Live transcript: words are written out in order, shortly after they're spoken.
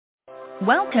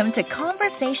Welcome to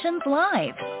Conversations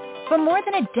Live. For more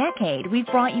than a decade, we've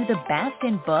brought you the best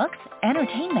in books,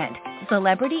 entertainment,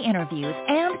 celebrity interviews,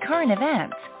 and current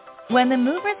events. When the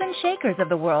movers and shakers of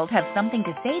the world have something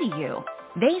to say to you,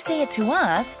 they say it to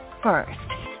us first.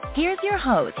 Here's your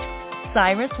host,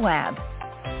 Cyrus Webb.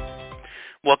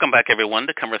 Welcome back, everyone,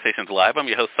 to Conversations Live. I'm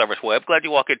your host, Cyrus Webb. Glad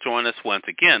you all could join us once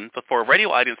again. But for a radio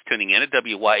audience tuning in at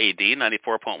WYAD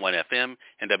 94.1 FM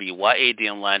and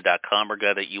WYADonline.com, we're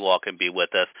glad that you all can be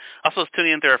with us. Also,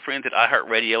 tuning in to our friends at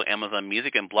iHeartRadio, Amazon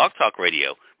Music, and Blog Talk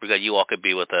Radio. We're glad you all could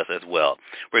be with us as well.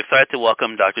 We're excited to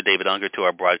welcome Dr. David Unger to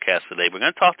our broadcast today. We're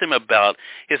going to talk to him about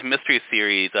his mystery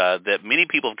series that many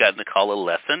people have gotten to call A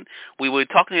Lesson. We will be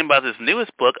talking to him about his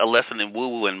newest book, A Lesson in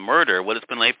Woo-Woo and Murder, what it's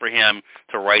been like for him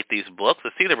to write these books,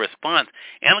 to see the response,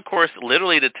 and, of course,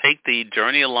 literally to take the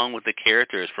journey along with the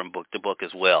characters from book to book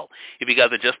as well. If you guys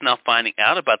are just now finding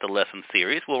out about the Lesson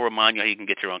series, we'll remind you how you can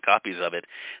get your own copies of it.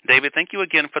 David, thank you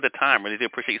again for the time. Really do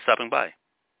appreciate you stopping by.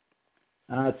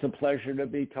 It's a pleasure to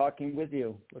be talking with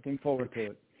you. Looking forward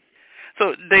to it.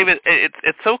 So, David,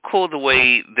 it's so cool the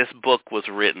way this book was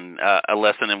written, A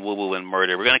Lesson in Woo-Woo and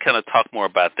Murder. We're going to kind of talk more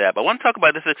about that. But I want to talk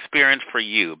about this experience for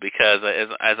you because,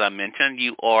 as I mentioned,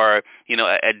 you are,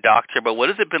 a doctor. But what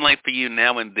has it been like for you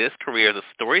now in this career as a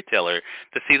storyteller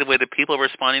to see the way that people are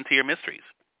responding to your mysteries?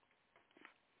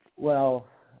 Well,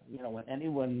 when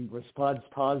anyone responds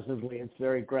positively, it's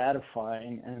very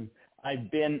gratifying. And I've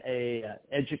been a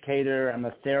educator. I'm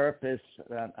a therapist.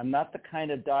 I'm not the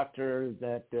kind of doctor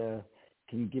that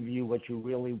can give you what you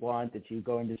really want, that you're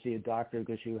going to see a doctor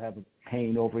because you have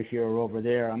pain over here or over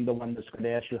there. I'm the one that's going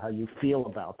to ask you how you feel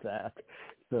about that.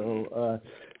 So,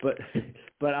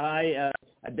 but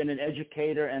I've been an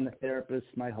educator and a therapist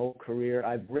my whole career.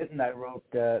 I wrote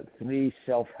 3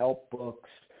 self-help books.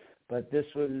 But this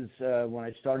was when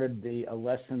I started the A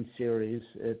Lesson series.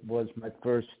 It was my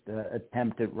first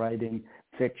attempt at writing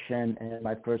fiction and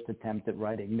my first attempt at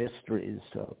writing mysteries.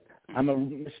 So I'm a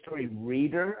mystery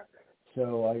reader.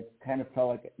 So I kind of felt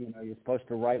like, you're supposed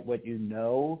to write what you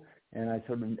know. And I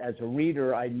sort of, as a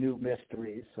reader, I knew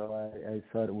mysteries. So I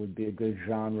thought it would be a good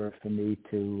genre for me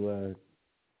to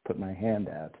put my hand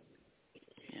at.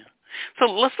 So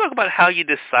let's talk about how you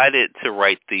decided to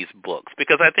write these books,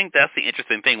 because I think that's the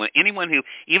interesting thing. When anyone who,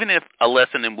 even if A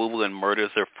Lesson in Woo-Woo and Murder is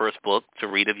their first book to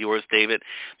read of yours, David,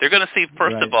 they're going to see,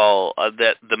 first of all,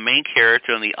 that the main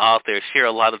character and the author share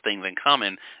a lot of things in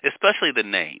common, especially the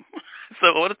name. So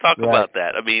I want to talk about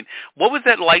that. I mean, what was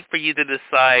that like for you to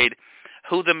decide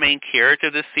who the main character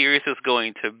of this series is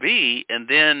going to be and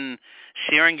then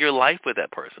sharing your life with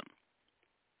that person?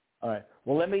 All right.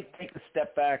 Well, let me take a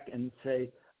step back and say,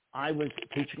 I was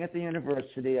teaching at the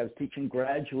university. I was teaching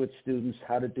graduate students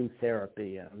how to do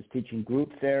therapy. I was teaching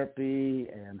group therapy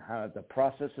and how the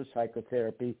process of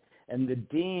psychotherapy. And the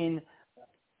dean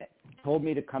told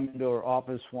me to come into her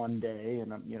office one day.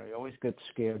 And you always get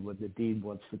scared when the dean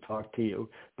wants to talk to you.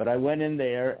 But I went in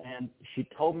there, and she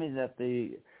told me that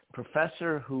the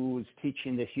professor who was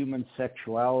teaching the human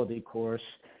sexuality course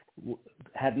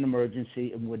had an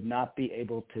emergency and would not be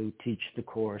able to teach the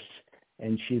course.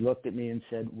 And she looked at me and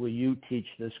said, "Will you teach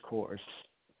this course?"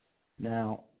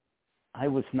 Now, I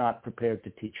was not prepared to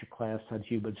teach a class on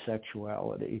human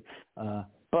sexuality,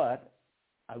 but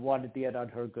I wanted to get on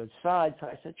her good side, so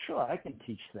I said, "Sure, I can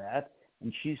teach that."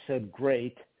 And she said,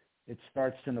 "Great, it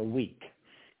starts in a week."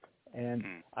 And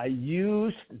I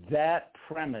used that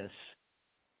premise,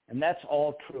 and that's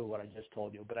all true, what I just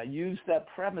told you, but I used that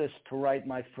premise to write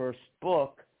my first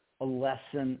book, A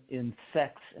Lesson in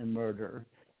Sex and Murder.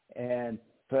 And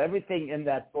so everything in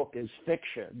that book is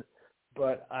fiction,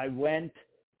 but I went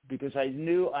because I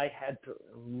knew I had to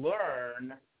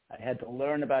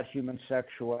learn about human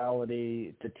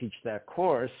sexuality to teach that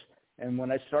course. And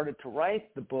when I started to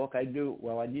write the book, I knew,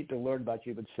 I need to learn about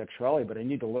human sexuality, but I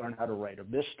need to learn how to write a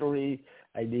mystery.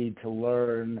 I need to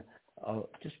learn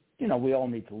we all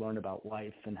need to learn about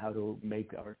life and how to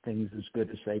make our things as good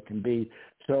as they can be.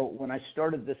 So when I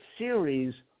started the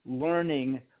series,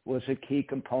 learning was a key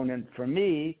component for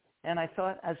me. And I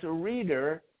thought, as a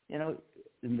reader,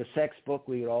 in the sex book,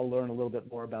 we would all learn a little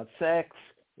bit more about sex.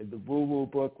 In the woo-woo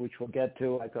book, which we'll get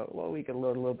to, I thought, we could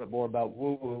learn a little bit more about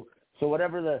woo-woo. So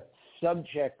whatever the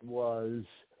subject was,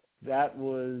 that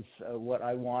was what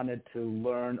I wanted to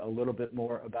learn a little bit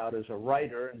more about as a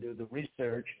writer and do the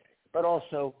research, but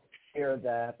also share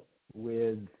that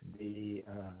with the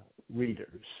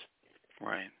readers.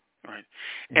 Right.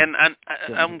 And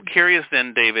I'm curious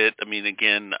then, David, I mean,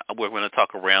 again, we're going to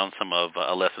talk around some of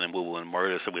A Lesson in Woo-Woo and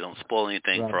Murder, so we don't spoil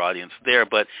anything for our audience there,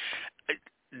 but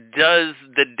does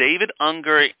the David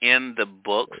Unger in the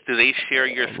books, do they share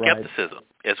your skepticism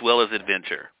as well as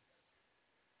adventure?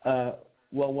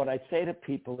 Well, what I say to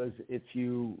people is if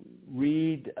you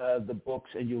read the books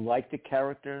and you like the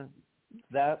character,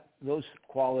 those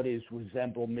qualities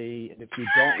resemble me. And if you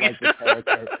don't like the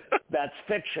character, that's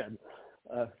fiction.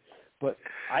 But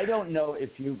I don't know if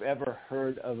you've ever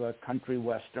heard of a country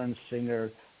western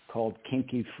singer called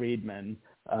Kinky Friedman,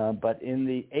 but in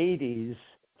the 80s,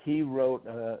 he wrote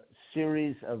a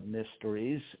series of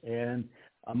mysteries, and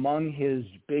among his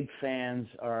big fans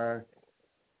are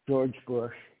George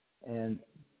Bush and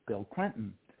Bill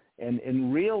Clinton. And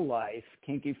in real life,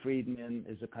 Kinky Friedman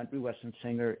is a country western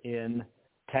singer in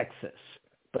Texas.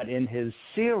 But in his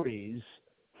series,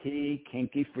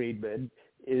 Kinky Friedman,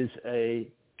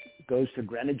 goes to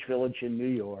Greenwich Village in New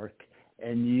York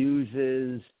and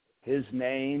uses his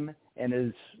name and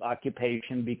his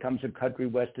occupation, becomes a country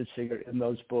western singer in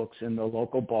those books in the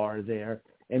local bar there,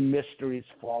 and mysteries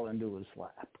fall into his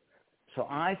lap. So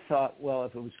I thought, well,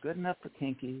 if it was good enough for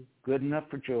Kinky, good enough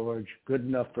for George, good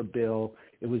enough for Bill,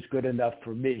 it was good enough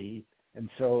for me. And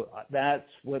so that's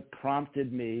what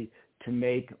prompted me to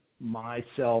make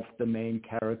myself the main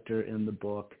character in the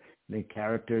book. The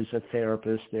character is a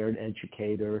therapist, they're an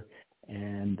educator,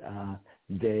 and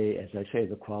they, as I say,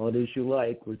 the qualities you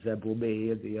like resemble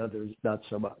me, and the others not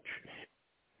so much.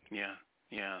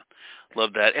 Yeah.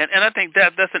 Love that. And I think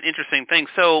that's an interesting thing.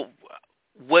 So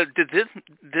what did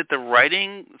the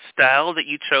writing style that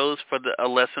you chose for a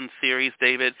lesson series,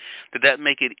 David, did that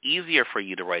make it easier for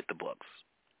you to write the books?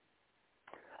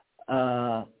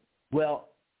 Well,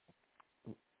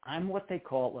 I'm what they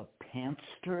call a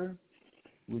pantster,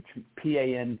 which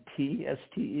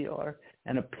P-A-N-T-S-T-E-R,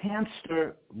 and a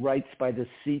pantster writes by the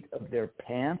seat of their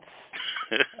pants.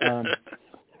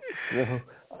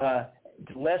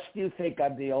 Lest you think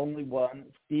I'm the only one,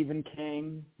 Stephen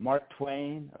King, Mark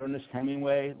Twain, Ernest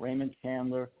Hemingway, Raymond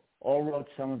Chandler, all wrote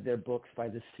some of their books by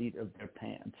the seat of their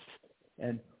pants.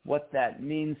 And what that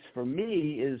means for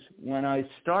me is when I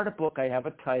start a book, I have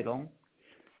a title.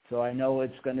 So I know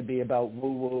it's going to be about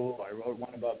woo-woo. I wrote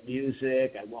one about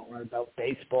music. I wrote one about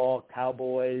baseball,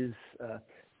 cowboys,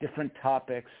 different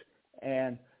topics.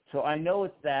 And so I know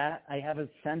it's that. I have a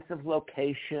sense of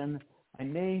location. I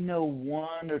may know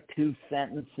one or two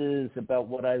sentences about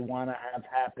what I want to have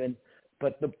happen,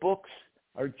 but the books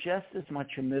are just as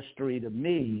much a mystery to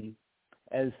me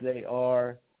as they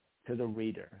are to the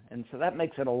reader. And so that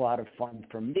makes it a lot of fun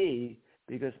for me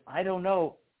because I don't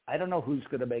know who's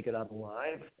going to make it out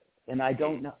alive. And I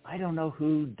don't know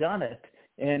who done it.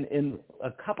 And in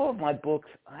a couple of my books,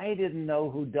 I didn't know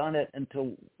who done it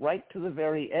until right to the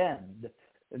very end.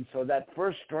 And so that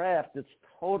first draft, it's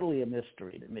totally a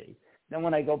mystery to me. Then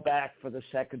when I go back for the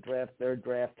second draft, third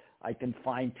draft, I can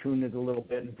fine-tune it a little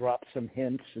bit and drop some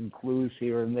hints and clues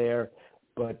here and there.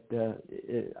 But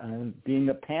being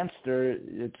a pantster,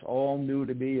 it's all new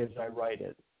to me as I write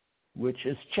it, which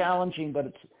is challenging, but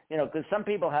it's, because some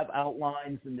people have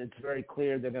outlines and it's very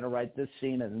clear they're going to write this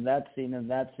scene and that scene and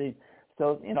that scene.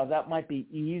 So, that might be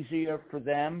easier for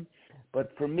them.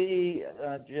 But for me,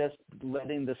 just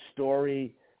letting the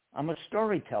story, I'm a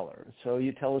storyteller. So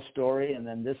you tell a story and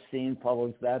then this scene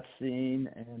follows that scene,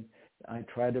 and I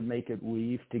try to make it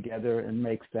weave together and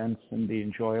make sense and be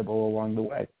enjoyable along the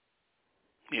way.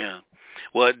 Yeah.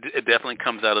 Well, it definitely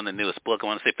comes out in the newest book. I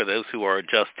want to say for those who are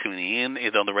just tuning in,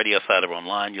 either on the radio side or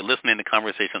online, you're listening to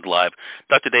Conversations Live.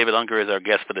 Dr. David Unger is our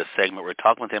guest for this segment. We're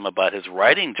talking with him about his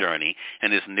writing journey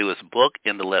and his newest book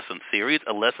in the lesson series,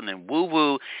 A Lesson in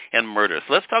Woo-Woo and Murder.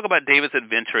 So let's talk about David's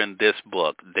adventure in this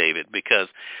book, David, because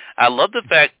I love the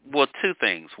fact, well, two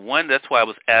things. One, that's why I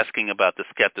was asking about the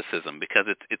skepticism, because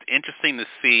it's interesting to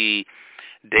see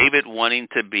David wanting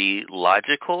to be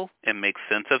logical and make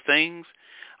sense of things,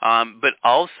 but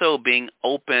also being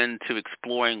open to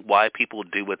exploring why people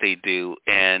do what they do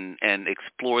and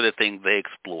explore the things they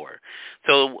explore.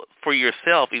 So for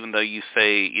yourself, even though you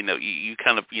say, you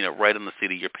kind of, right on the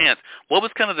seat of your pants, what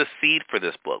was kind of the seed for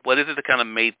this book? What is it that kind of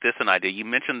made this an idea? You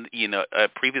mentioned, a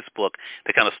previous book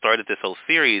that kind of started this whole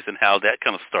series and how that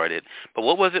kind of started. But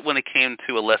what was it when it came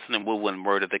to A Lesson in Woo-Woo and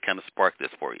Murder that kind of sparked this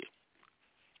for you?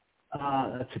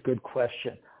 That's a good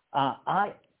question.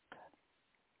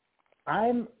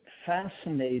 I'm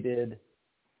fascinated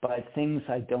by things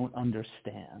I don't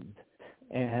understand.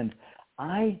 And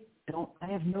I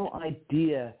have no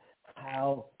idea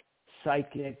how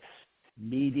psychics,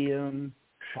 medium,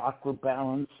 chakra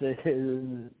balancers,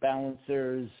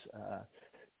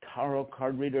 tarot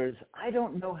card readers, I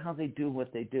don't know how they do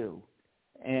what they do.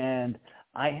 And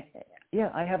I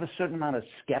have a certain amount of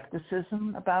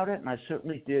skepticism about it, and I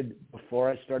certainly did before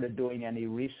I started doing any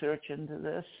research into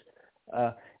this.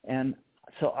 And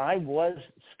so I was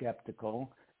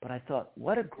skeptical, but I thought,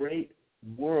 what a great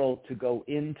world to go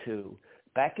into.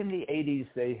 Back in the 80s,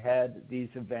 they had these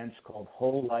events called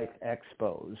Whole Life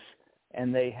Expos,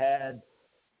 and they had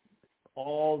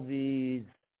all these,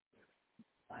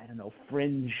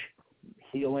 fringe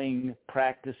healing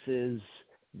practices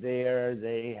there.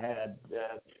 They had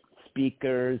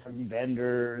speakers and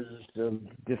vendors of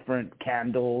different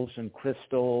candles and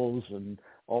crystals and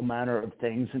all manner of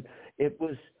things. And it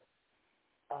was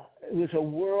a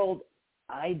world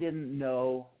I didn't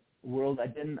know, a world I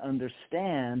didn't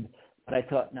understand. But I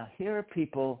thought, now here are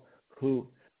people who,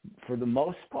 for the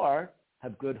most part,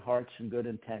 have good hearts and good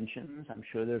intentions. I'm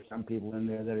sure there's some people in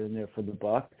there that are in there for the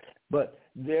buck, but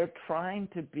they're trying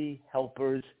to be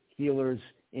helpers, healers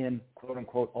in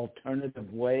quote-unquote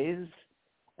alternative ways.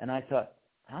 And I thought,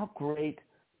 how great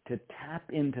to tap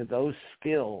into those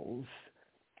skills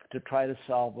to try to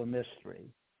solve a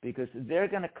mystery, because they're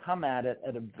going to come at it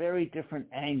at a very different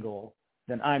angle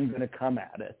than I'm going to come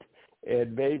at it.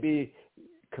 And maybe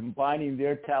combining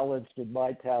their talents with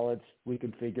my talents, we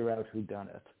can figure out who done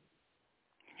it.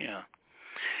 Yeah.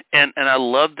 And I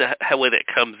love how way that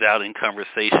comes out in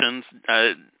conversations,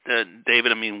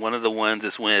 David. I mean, one of the ones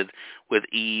is with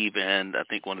Eve, and I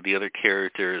think one of the other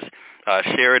characters,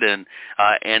 Sheridan,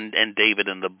 and David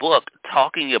in the book,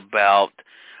 talking about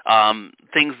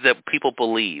things that people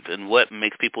believe and what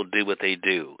makes people do what they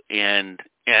do, and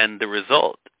the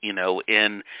result,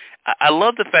 And I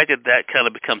love the fact that kind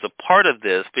of becomes a part of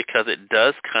this, because it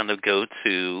does kind of go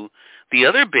to the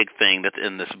other big thing that's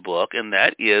in this book, and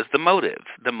that is the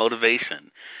motivation.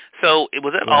 So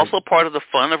was that also part of the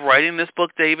fun of writing this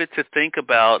book, David, to think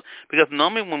about, because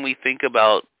normally when we think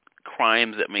about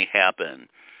crimes that may happen,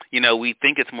 we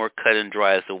think it's more cut and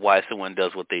dry as to why someone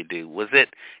does what they do. Was it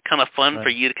kind of fun for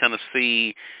you to kind of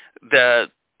see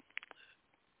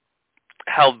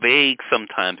how vague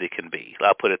sometimes it can be,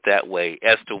 I'll put it that way,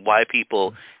 as to why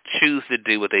people choose to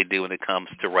do what they do when it comes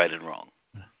to right and wrong?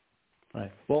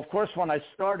 Right. Well, of course, when I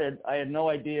started, I had no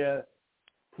idea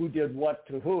who did what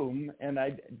to whom, and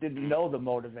I didn't know the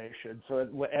motivation. So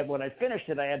when I finished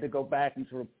it, I had to go back and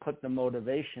sort of put the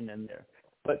motivation in there.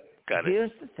 But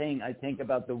here's the thing I think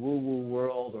about the woo-woo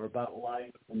world, or about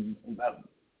life, and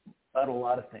about a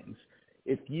lot of things.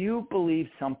 If you believe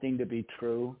something to be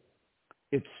true,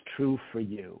 it's true for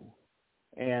you.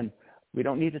 And we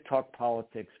don't need to talk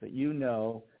politics, but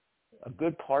a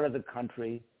good part of the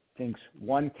country thinks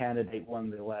one candidate won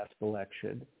the last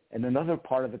election, and another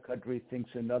part of the country thinks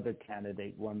another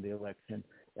candidate won the election.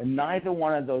 And neither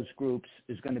one of those groups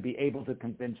is going to be able to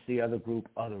convince the other group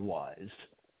otherwise.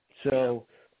 So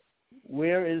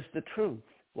where is the truth?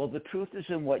 Well, the truth is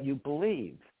in what you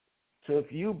believe. So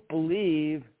if you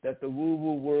believe that the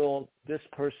woo-woo world, this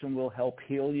person will help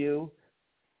heal you,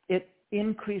 it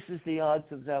increases the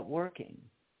odds of that working.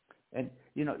 And,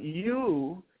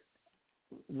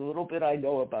 the little bit I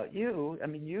know about you, I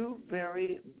mean, you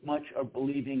very much are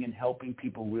believing in helping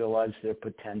people realize their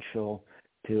potential,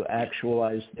 to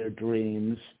actualize their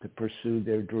dreams, to pursue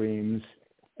their dreams.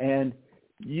 And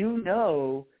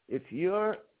if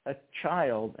you're a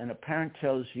child and a parent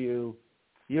tells you,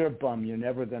 you're a bum, you're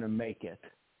never going to make it,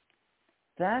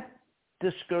 that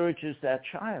discourages that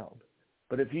child.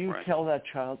 But if you tell that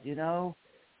child,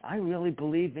 I really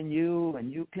believe in you,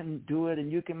 and you can do it,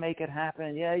 and you can make it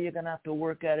happen. Yeah, you're going to have to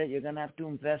work at it. You're going to have to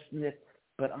invest in it.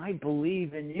 But I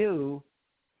believe in you.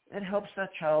 It helps that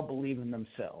child believe in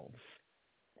themselves.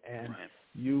 And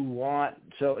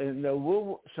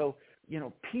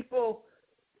people,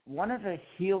 one of the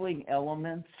healing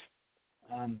elements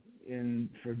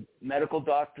for medical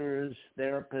doctors,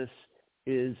 therapists,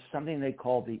 is something they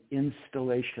call the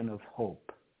installation of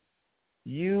hope.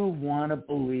 You want to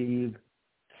believe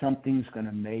something's going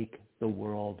to make the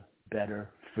world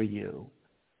better for you.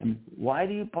 And why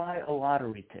do you buy a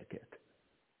lottery ticket?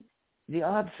 The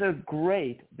odds are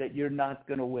great that you're not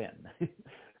going to win,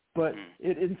 but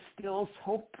it instills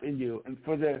hope in you. And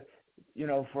for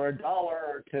for $1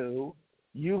 or $2,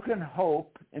 you can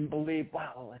hope and believe,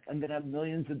 wow, I'm going to have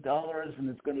millions of dollars, and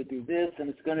it's going to do this, and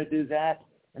it's going to do that.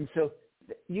 And so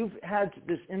you've had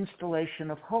this installation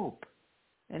of hope.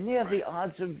 And the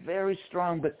odds are very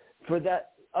strong, but for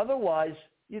that, otherwise,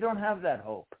 you don't have that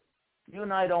hope. You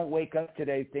and I don't wake up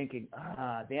today thinking,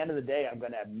 at the end of the day, I'm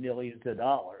going to have millions of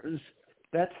dollars.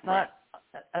 That's not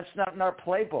in our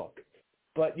playbook.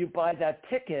 But you buy that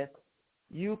ticket,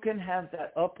 you can have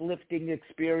that uplifting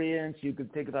experience. You can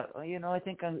think about, I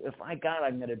think if I'm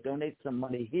going to donate some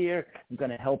money here. I'm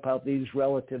going to help out these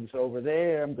relatives over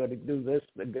there. I'm going to do this.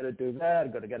 I'm going to do that.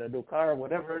 I'm going to get a new car,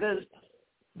 whatever it is.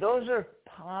 Those are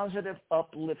positive,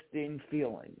 uplifting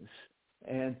feelings.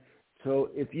 And so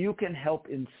if you can help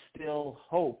instill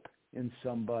hope in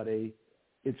somebody,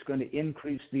 it's going to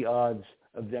increase the odds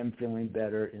of them feeling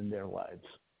better in their lives.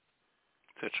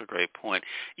 Such a great point.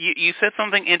 You said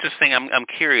something interesting. I'm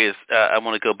curious. I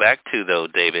want to go back to, though,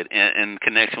 David, in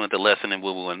connection with the lesson in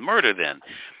woo-woo and murder then.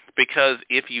 Because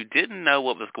if you didn't know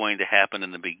what was going to happen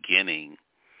in the beginning,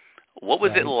 what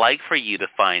was it like for you to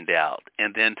find out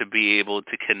and then to be able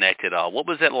to connect it all? What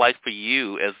was it like for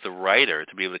you as the writer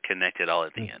to be able to connect it all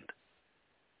at the end?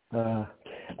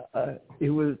 It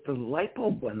was, the light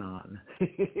bulb went on.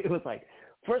 It was like,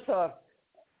 first off,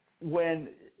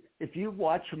 if you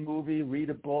watch a movie, read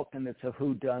a book, and it's a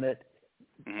whodunit,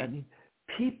 I mean,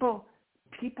 people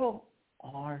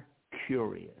are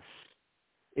curious.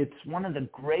 It's one of the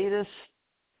greatest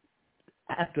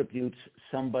attributes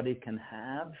somebody can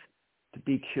have, to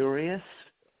be curious.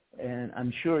 And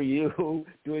I'm sure you,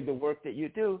 doing the work that you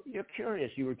do, you're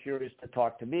curious. You were curious to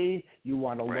talk to me. You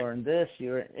want to learn this.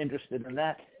 You're interested in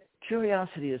that.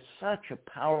 Curiosity is such a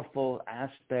powerful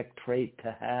trait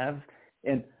to have.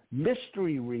 And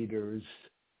mystery readers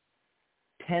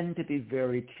tend to be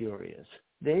very curious.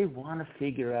 They want to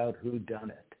figure out who done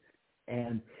it.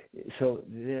 And so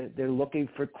they're looking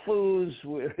for clues.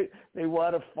 They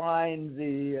want to find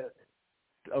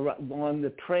along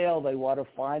the trail, they want to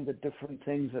find the different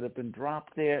things that have been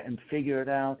dropped there and figure it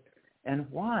out. And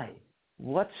why?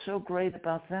 What's so great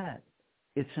about that?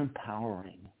 It's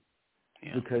empowering.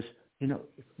 Yeah. Because,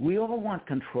 we all want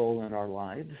control in our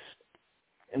lives,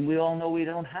 and we all know we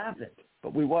don't have it,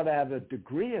 but we want to have a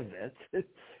degree of it.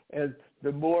 And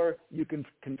the more you can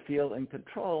feel in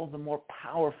control, the more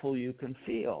powerful you can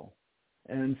feel.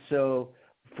 And so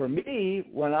for me,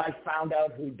 when I found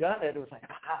out who done it, it was like,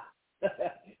 aha.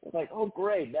 It's like, oh,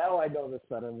 great. Now I know the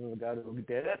son of the guy who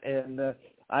did it. And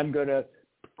I'm going to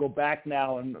go back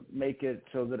now and make it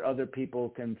so that other people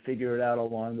can figure it out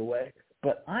along the way.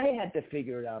 But I had to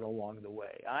figure it out along the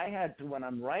way. I had to, when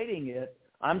I'm writing it,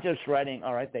 I'm just writing,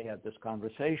 all right, they had this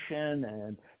conversation,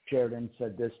 and Sheridan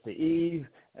said this to Eve,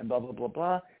 and blah, blah, blah,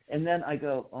 blah. And then I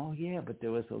go, oh, yeah, but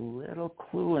there was a little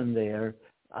clue in there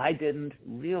I didn't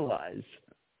realize.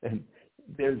 And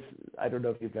I don't know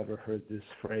if you've ever heard this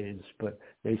phrase, but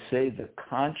they say the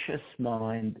conscious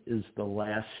mind is the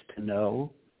last to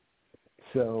know.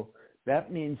 So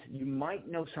that means you might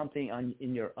know something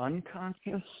in your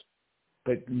unconscious,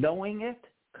 but knowing it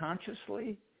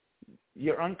consciously,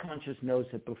 your unconscious knows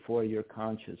it before your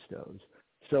conscious knows.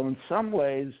 So in some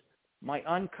ways, my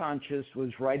unconscious was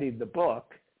writing the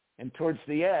book, and towards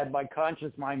the end, my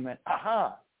conscious mind went,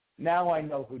 aha, now I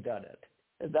know who done it.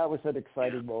 And that was an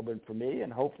exciting moment for me,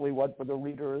 and hopefully one for the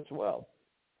reader as well.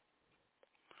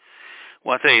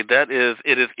 Well, I tell you,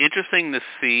 it is interesting to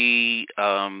see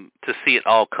it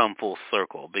all come full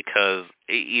circle, because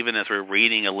even as we're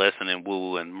reading a lesson in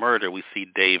woo-woo and murder, we see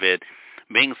David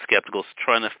being skeptical,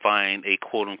 trying to find a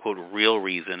quote-unquote real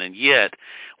reason. And yet,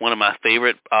 one of my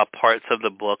favorite parts of the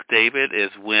book, David, is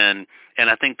and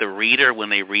I think the reader, when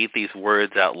they read these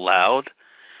words out loud,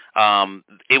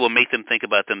 it will make them think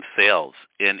about themselves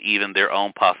and even their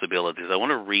own possibilities. I want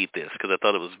to read this because I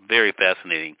thought it was very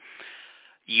fascinating.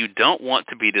 You don't want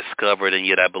to be discovered, and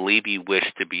yet I believe you wish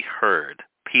to be heard.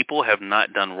 People have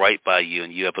not done right by you,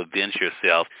 and you have avenged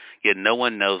yourself, yet no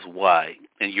one knows why.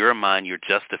 In your mind, you're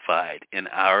justified. In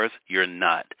ours, you're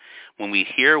not. When we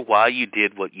hear why you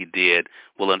did what you did,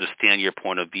 we'll understand your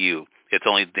point of view. It's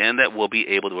only then that we'll be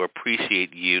able to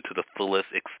appreciate you to the fullest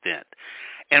extent.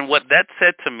 And what that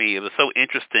said to me, it was so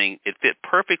interesting. It fit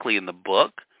perfectly in the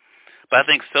book, but I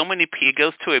think it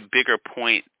goes to a bigger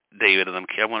point, David, and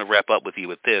I want to wrap up with you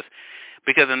with this,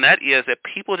 and that is that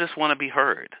people just want to be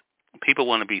heard. People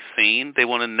want to be seen. They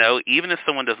want to know, even if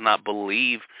someone does not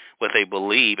believe what they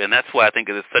believe, and that's why I think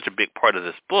it is such a big part of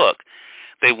this book.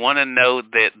 They want to know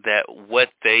that what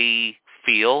they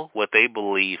feel, what they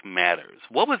believe matters.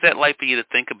 What was that like for you to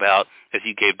think about as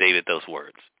you gave David those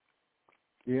words?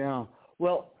 Yeah.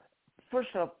 Well, first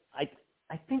off,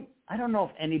 I don't know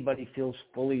if anybody feels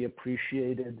fully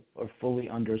appreciated or fully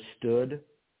understood.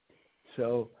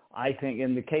 So I think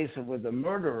in the case with the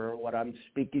murderer, what I'm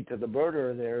speaking to the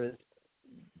murderer there is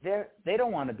they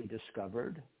don't want to be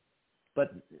discovered,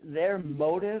 but their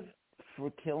motive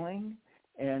for killing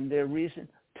and their reason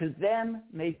to them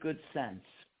made good sense,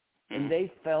 and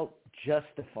they felt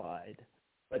justified.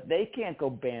 But they can't go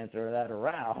banter that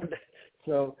around,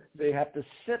 so they have to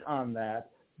sit on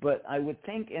that. But I would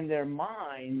think in their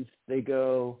minds they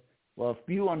go, well, if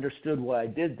you understood why I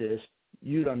did this,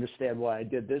 you'd understand why I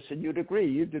did this, and you'd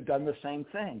agree. You'd have done the same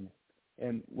thing.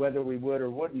 And whether we would or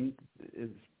wouldn't,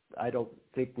 I don't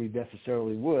think we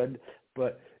necessarily would,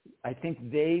 but I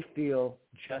think they feel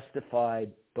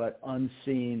justified but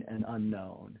unseen and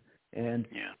unknown. And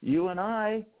you and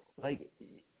I, like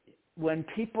when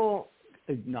people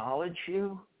acknowledge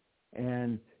you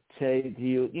and say to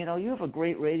you, you know, you have a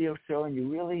great radio show and you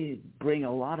really bring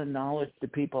a lot of knowledge to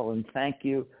people and thank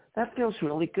you, that feels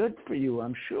really good for you,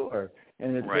 I'm sure.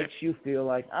 And it makes you feel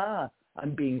like,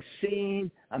 I'm being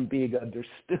seen, I'm being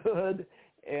understood,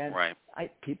 and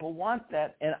people want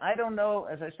that. And I don't know,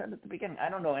 as I said at the beginning, I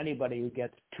don't know anybody who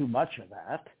gets too much of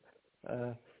that.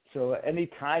 So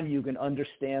anytime you can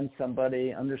understand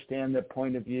somebody, understand their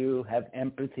point of view, have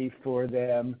empathy for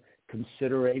them,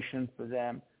 consideration for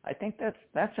them, I think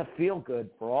that's a feel-good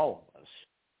for all of us.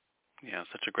 Yeah,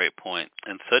 such a great point,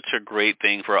 and such a great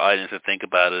thing for our audience to think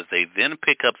about as they then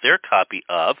pick up their copy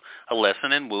of A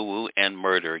Lesson in Woo-Woo and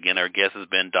Murder. Again, our guest has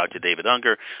been Dr. David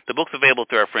Unger. The book's available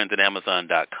through our friends at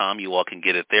Amazon.com. You all can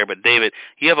get it there. But, David,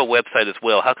 you have a website as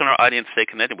well. How can our audience stay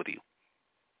connected with you?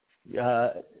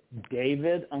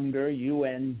 David Unger,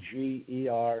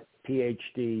 UNGER,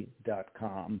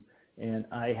 PhD.com. And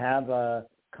I have a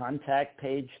contact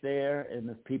page there, and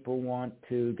if people want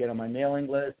to get on my mailing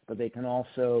list, but they can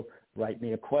also write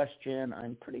me a question.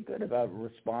 I'm pretty good about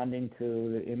responding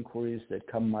to the inquiries that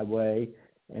come my way,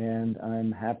 and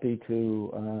I'm happy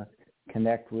to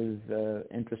connect with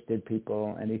interested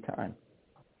people anytime.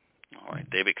 All right,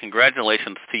 David,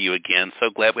 congratulations to you again. So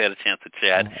glad we had a chance to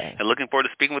chat, and looking forward to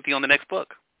speaking with you on the next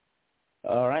book.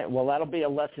 All right. Well, that'll be A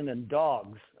Lesson in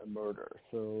Dogs, a Murder.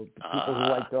 So people who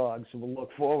like dogs will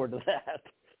look forward to that.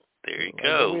 There you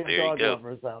go. We have dog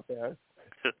lovers out there.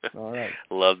 All right.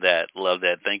 Love that. Love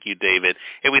that. Thank you, David.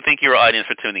 And we thank your audience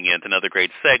for tuning in to another great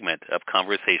segment of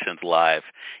Conversations Live.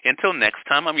 Until next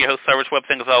time, I'm your host, Cyrus Webb.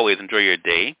 As always, enjoy your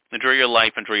day, enjoy your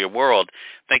life, enjoy your world.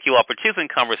 Thank you all for choosing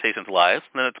Conversations Live.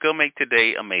 Now let's go make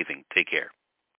today amazing. Take care.